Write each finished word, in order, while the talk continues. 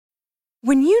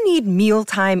When you need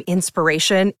mealtime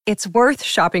inspiration, it's worth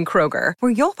shopping Kroger,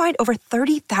 where you'll find over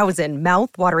 30,000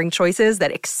 mouth-watering choices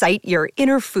that excite your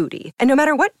inner foodie. And no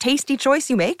matter what tasty choice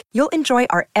you make, you'll enjoy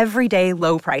our everyday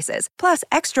low prices, plus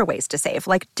extra ways to save,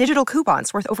 like digital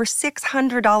coupons worth over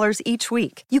 $600 each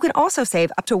week. You can also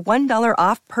save up to $1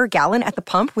 off per gallon at the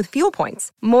pump with fuel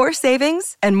points. More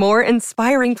savings and more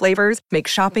inspiring flavors make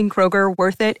shopping Kroger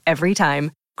worth it every time.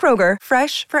 Kroger,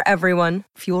 fresh for everyone.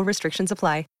 Fuel restrictions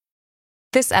apply.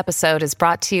 This episode is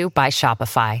brought to you by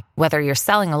Shopify. Whether you're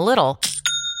selling a little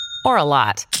or a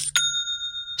lot,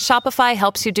 Shopify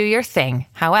helps you do your thing,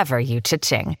 however you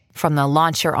cha-ching. From the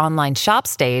launch your online shop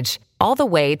stage, all the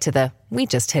way to the we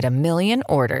just hit 1 million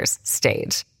orders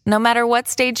stage. No matter what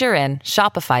stage you're in,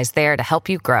 Shopify's there to help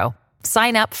you grow.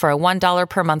 Sign up for a $1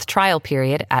 per month trial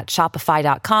period at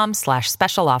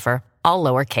shopify.com/special offer, all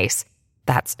lowercase.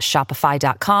 That's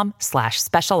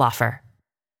shopify.com/special offer.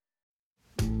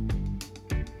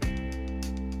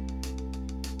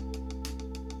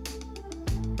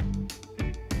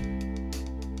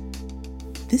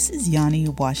 This is Yanni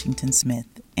Washington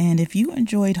Smith, and if you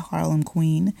enjoyed Harlem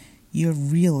Queen, you're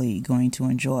really going to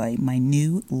enjoy my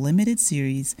new limited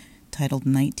series titled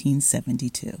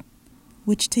 1972,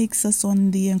 which takes us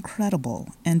on the incredible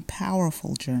and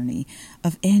powerful journey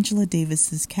of Angela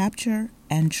Davis's capture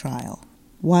and trial,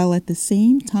 while at the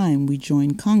same time we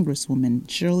join Congresswoman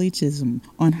Shirley Chisholm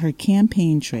on her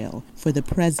campaign trail for the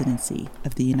presidency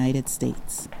of the United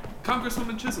States.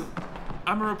 Congresswoman Chisholm,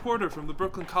 I'm a reporter from the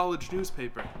Brooklyn College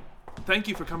newspaper. Thank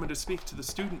you for coming to speak to the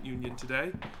student union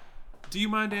today. Do you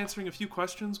mind answering a few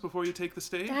questions before you take the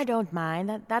stage? I don't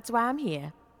mind. That's why I'm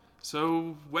here.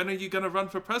 So, when are you going to run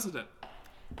for president?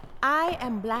 I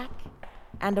am black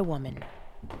and a woman.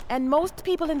 And most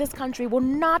people in this country will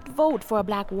not vote for a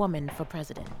black woman for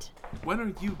president. When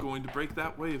are you going to break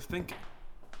that way of thinking?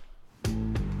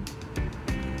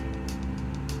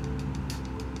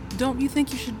 Don't you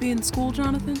think you should be in school,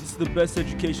 Jonathan? It's the best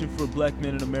education for a black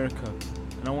man in America.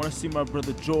 And I want to see my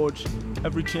brother George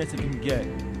every chance I can get,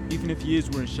 even if he is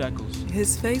wearing shackles.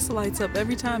 His face lights up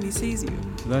every time he sees you.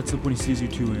 Lights up when he sees you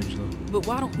too, Angela. But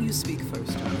why don't you speak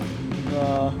first, Jonathan?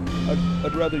 Nah,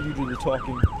 I'd rather you do the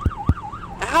talking.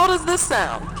 How does this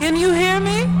sound? Can you hear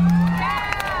me?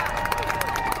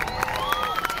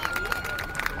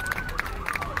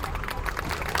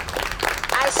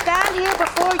 I stand here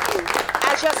before you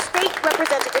as your state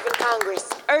representative in Congress,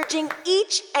 urging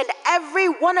each and every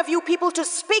one of you people to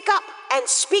speak up and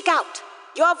speak out.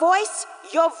 Your voice,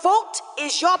 your vote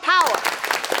is your power.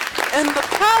 And the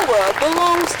power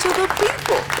belongs to the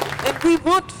people. And we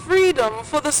want freedom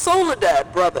for the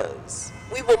Soledad brothers.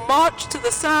 We will march to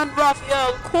the San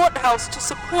Rafael courthouse to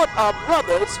support our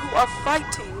brothers who are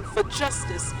fighting for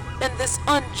justice in this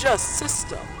unjust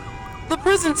system. The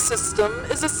prison system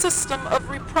is a system of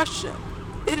repression.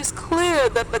 It is clear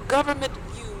that the government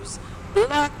views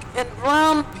black and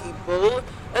brown people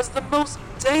as the most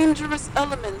dangerous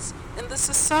elements in the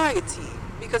society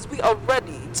because we are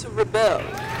ready to rebel.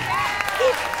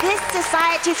 If this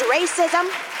society's racism,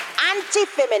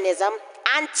 anti-feminism,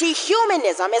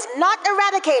 anti-humanism is not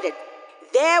eradicated,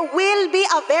 there will be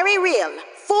a very real,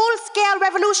 full-scale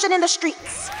revolution in the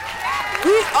streets.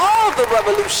 We are the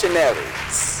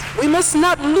revolutionaries. We must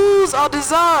not lose our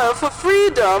desire for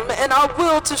freedom and our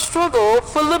will to struggle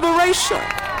for liberation.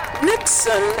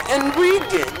 Nixon and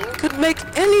Reagan could make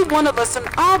any one of us an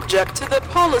object to their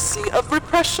policy of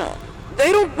repression.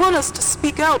 They don't want us to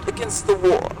speak out against the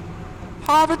war,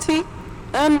 poverty,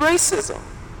 and racism.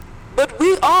 But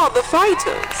we are the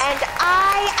fighters. And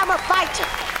I am a fighter.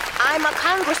 I'm a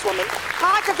congresswoman,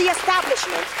 part of the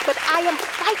establishment, but I am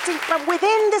fighting from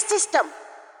within the system.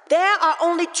 There are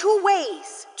only two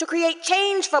ways to create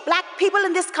change for black people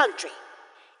in this country.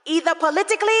 Either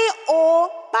politically or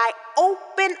by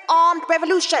open-armed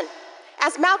revolution.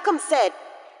 As Malcolm said,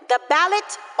 the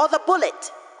ballot or the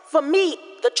bullet. For me,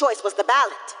 the choice was the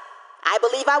ballot. I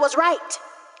believe I was right.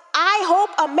 I hope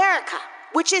America,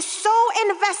 which is so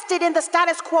invested in the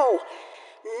status quo,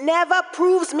 never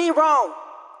proves me wrong.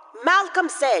 Malcolm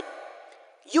said,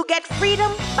 you get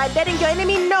freedom by letting your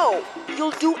enemy know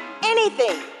you'll do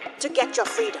anything to get your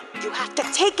freedom. You have to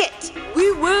take it.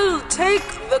 We will take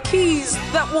the keys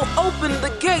that will open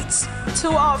the gates to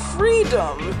our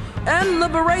freedom and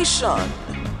liberation.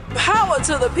 Power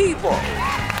to the people.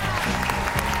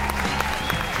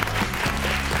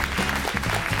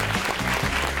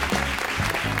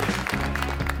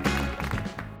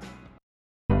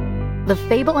 The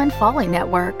Fable and Folly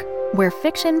Network, where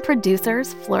fiction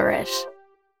producers flourish.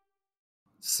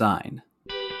 Sine.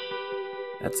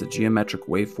 That's a geometric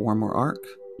waveform or arc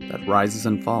that rises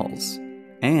and falls,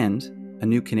 and a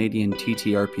new Canadian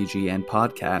TTRPG and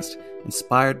podcast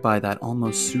inspired by that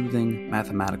almost soothing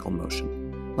mathematical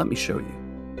motion. Let me show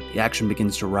you. The action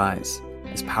begins to rise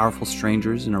as powerful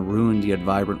strangers in a ruined yet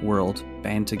vibrant world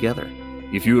band together.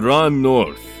 If you run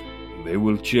north, they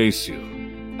will chase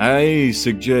you. I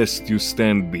suggest you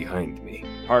stand behind me.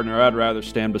 Partner, I'd rather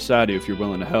stand beside you if you're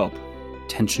willing to help.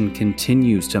 Tension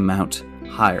continues to mount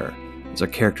higher as our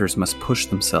characters must push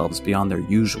themselves beyond their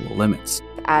usual limits.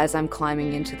 As I'm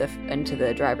climbing into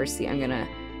the driver's seat, I'm gonna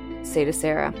say to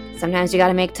Sarah, sometimes you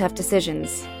gotta make tough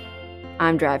decisions.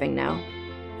 I'm driving now.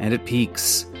 And it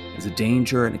peaks as the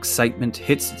danger and excitement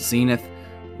hits its zenith,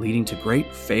 leading to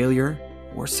great failure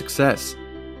or success.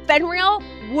 Fenrir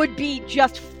would be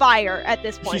just fire at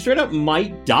this point. She straight up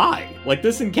might die. Like,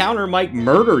 this encounter might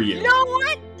murder you. You know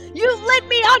what? You lit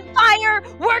me on fire!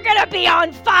 We're gonna be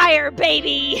on fire,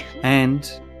 baby! And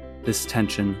this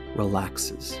tension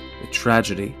relaxes with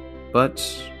tragedy, but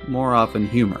more often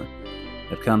humor,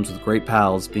 that comes with great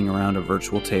pals being around a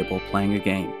virtual table playing a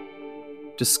game.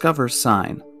 Discover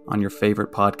Sign on your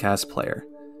favorite podcast player.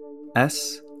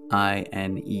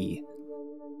 SINE.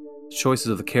 The choices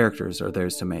of the characters are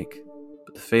theirs to make,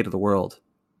 but the fate of the world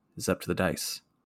is up to the dice.